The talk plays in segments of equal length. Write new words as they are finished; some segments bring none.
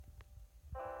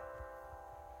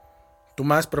Tu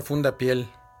más profunda piel.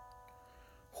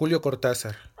 Julio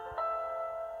Cortázar.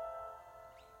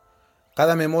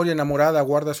 Cada memoria enamorada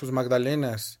guarda sus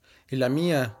magdalenas, y la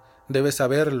mía, debes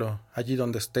saberlo, allí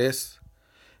donde estés.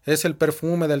 Es el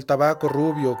perfume del tabaco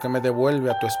rubio que me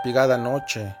devuelve a tu espigada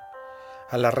noche,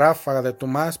 a la ráfaga de tu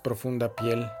más profunda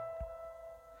piel.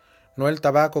 No el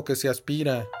tabaco que se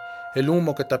aspira, el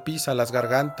humo que tapiza las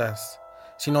gargantas,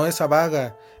 sino esa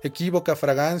vaga, equívoca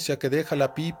fragancia que deja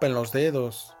la pipa en los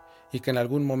dedos y que en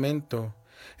algún momento,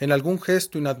 en algún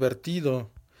gesto inadvertido,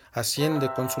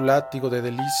 asciende con su látigo de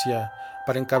delicia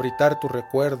para encabritar tu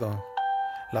recuerdo,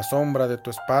 la sombra de tu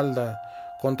espalda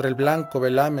contra el blanco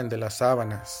velamen de las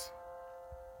sábanas.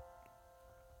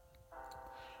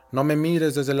 No me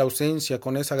mires desde la ausencia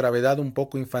con esa gravedad un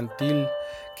poco infantil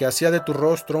que hacía de tu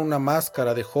rostro una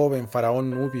máscara de joven faraón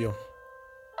nubio.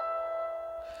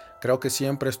 Creo que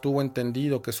siempre estuvo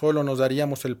entendido que solo nos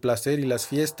daríamos el placer y las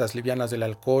fiestas livianas del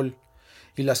alcohol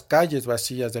y las calles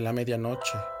vacías de la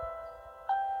medianoche.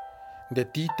 De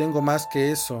ti tengo más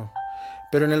que eso,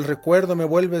 pero en el recuerdo me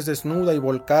vuelves desnuda y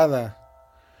volcada.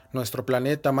 Nuestro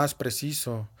planeta más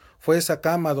preciso fue esa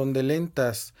cama donde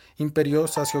lentas,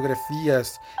 imperiosas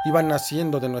geografías iban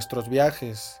naciendo de nuestros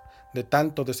viajes, de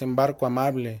tanto desembarco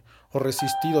amable o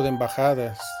resistido de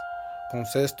embajadas, con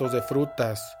cestos de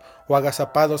frutas o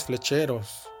agazapados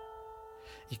flecheros.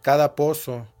 Y cada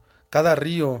pozo, cada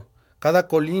río, cada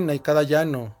colina y cada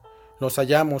llano los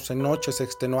hallamos en noches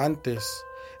extenuantes,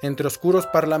 entre oscuros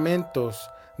parlamentos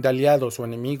de aliados o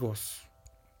enemigos.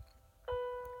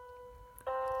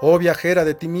 Oh viajera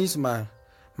de ti misma,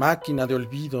 máquina de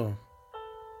olvido.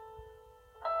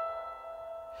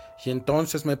 Y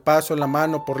entonces me paso la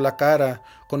mano por la cara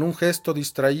con un gesto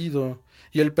distraído,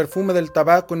 y el perfume del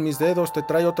tabaco en mis dedos te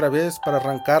trae otra vez para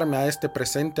arrancarme a este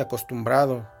presente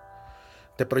acostumbrado.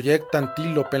 Te proyecta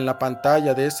antílope en la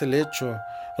pantalla de ese lecho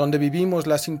donde vivimos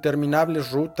las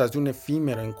interminables rutas de un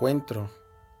efímero encuentro.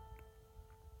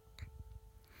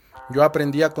 Yo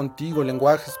aprendía contigo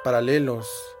lenguajes paralelos,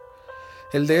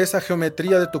 el de esa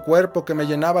geometría de tu cuerpo que me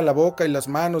llenaba la boca y las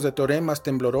manos de teoremas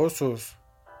temblorosos,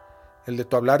 el de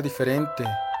tu hablar diferente,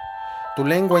 tu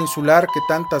lengua insular que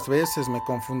tantas veces me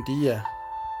confundía.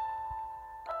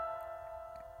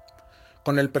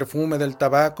 Con el perfume del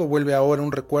tabaco vuelve ahora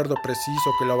un recuerdo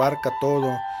preciso que lo abarca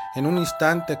todo en un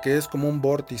instante que es como un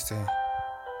vórtice.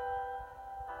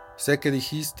 Sé que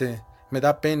dijiste, me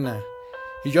da pena,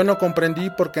 y yo no comprendí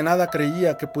porque nada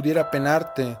creía que pudiera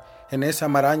penarte en esa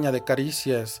maraña de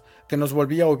caricias que nos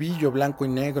volvía ovillo blanco y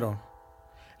negro,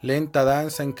 lenta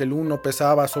danza en que el uno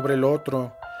pesaba sobre el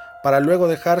otro, para luego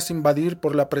dejarse invadir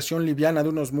por la presión liviana de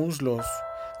unos muslos,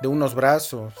 de unos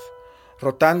brazos,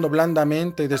 rotando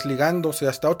blandamente y desligándose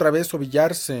hasta otra vez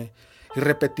ovillarse y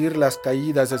repetir las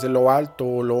caídas desde lo alto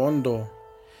o lo hondo,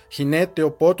 jinete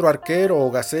o potro arquero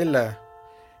o gacela,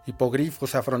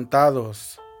 hipogrifos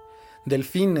afrontados,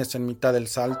 delfines en mitad del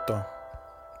salto.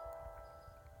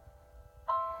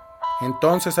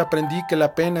 Entonces aprendí que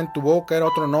la pena en tu boca era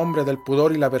otro nombre del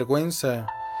pudor y la vergüenza,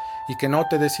 y que no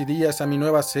te decidías a mi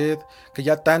nueva sed que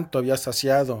ya tanto había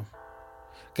saciado,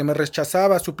 que me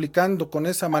rechazaba suplicando con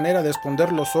esa manera de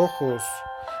esconder los ojos,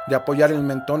 de apoyar el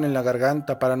mentón en la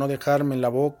garganta para no dejarme en la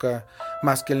boca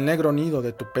más que el negro nido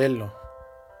de tu pelo.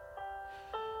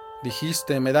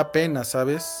 Dijiste, me da pena,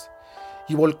 ¿sabes?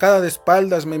 Y volcada de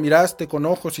espaldas me miraste con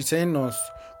ojos y senos,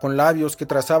 con labios que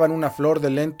trazaban una flor de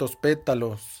lentos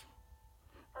pétalos.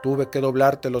 Tuve que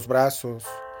doblarte los brazos,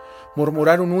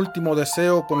 murmurar un último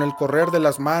deseo con el correr de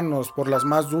las manos por las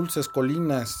más dulces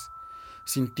colinas,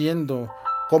 sintiendo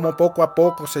cómo poco a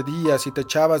poco cedías y te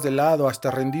echabas de lado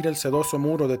hasta rendir el sedoso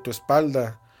muro de tu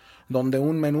espalda, donde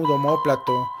un menudo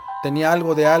omóplato tenía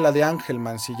algo de ala de ángel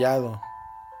mancillado.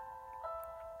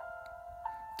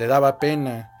 Te daba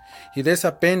pena, y de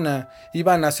esa pena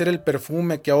iba a nacer el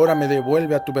perfume que ahora me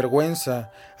devuelve a tu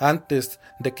vergüenza, antes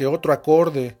de que otro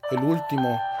acorde, el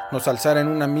último, nos alzara en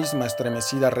una misma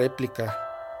estremecida réplica.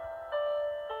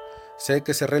 Sé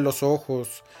que cerré los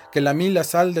ojos, que lamí la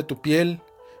sal de tu piel,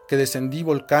 que descendí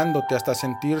volcándote hasta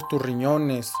sentir tus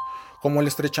riñones, como el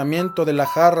estrechamiento de la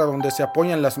jarra donde se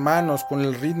apoyan las manos con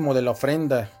el ritmo de la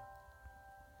ofrenda.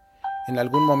 En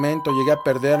algún momento llegué a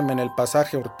perderme en el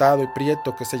pasaje hurtado y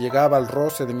prieto que se llegaba al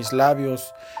roce de mis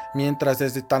labios, mientras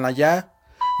desde tan allá,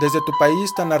 desde tu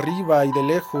país tan arriba y de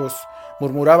lejos,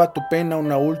 murmuraba tu pena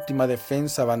una última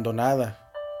defensa abandonada.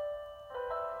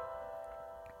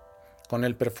 Con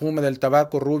el perfume del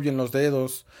tabaco rubio en los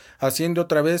dedos, haciendo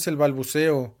otra vez el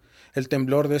balbuceo, el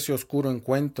temblor de ese oscuro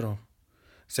encuentro.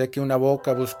 Sé que una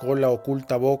boca buscó la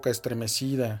oculta boca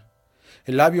estremecida,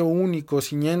 el labio único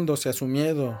ciñéndose a su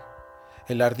miedo,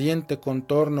 el ardiente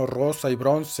contorno rosa y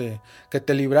bronce que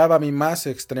te libraba a mi más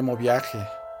extremo viaje.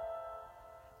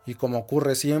 Y como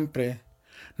ocurre siempre,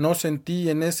 no sentí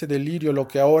en ese delirio lo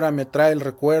que ahora me trae el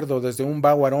recuerdo desde un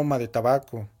vago aroma de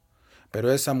tabaco,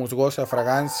 pero esa musgosa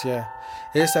fragancia,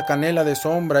 esa canela de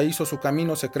sombra hizo su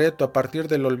camino secreto a partir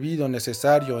del olvido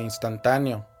necesario e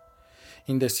instantáneo.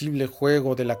 Indecible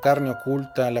juego de la carne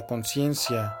oculta a la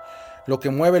conciencia, lo que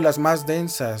mueve las más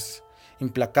densas,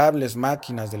 implacables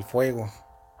máquinas del fuego.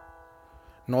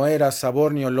 No era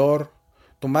sabor ni olor,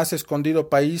 tu más escondido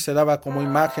país se daba como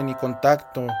imagen y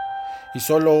contacto, y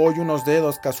solo hoy unos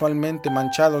dedos casualmente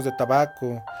manchados de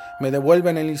tabaco me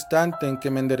devuelven el instante en que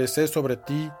me enderecé sobre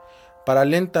ti para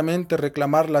lentamente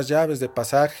reclamar las llaves de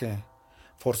pasaje,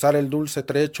 forzar el dulce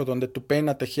trecho donde tu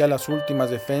pena tejía las últimas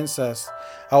defensas,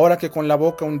 ahora que con la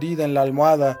boca hundida en la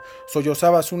almohada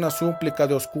sollozabas una súplica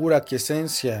de oscura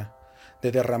aquiescencia,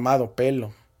 de derramado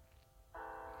pelo.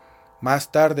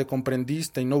 Más tarde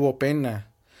comprendiste y no hubo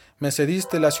pena, me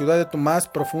cediste la ciudad de tu más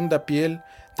profunda piel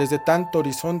desde tanto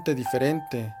horizonte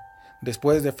diferente,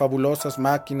 después de fabulosas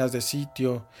máquinas de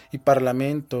sitio y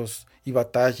parlamentos y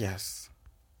batallas.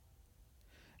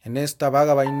 En esta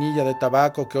vaga vainilla de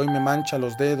tabaco que hoy me mancha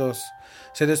los dedos,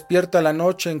 se despierta la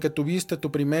noche en que tuviste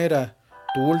tu primera,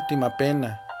 tu última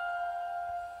pena.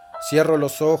 Cierro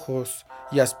los ojos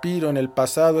y aspiro en el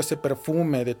pasado ese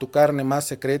perfume de tu carne más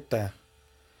secreta.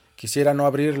 Quisiera no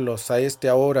abrirlos a este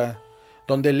ahora,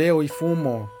 donde leo y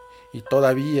fumo y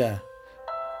todavía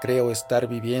creo estar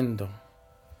viviendo.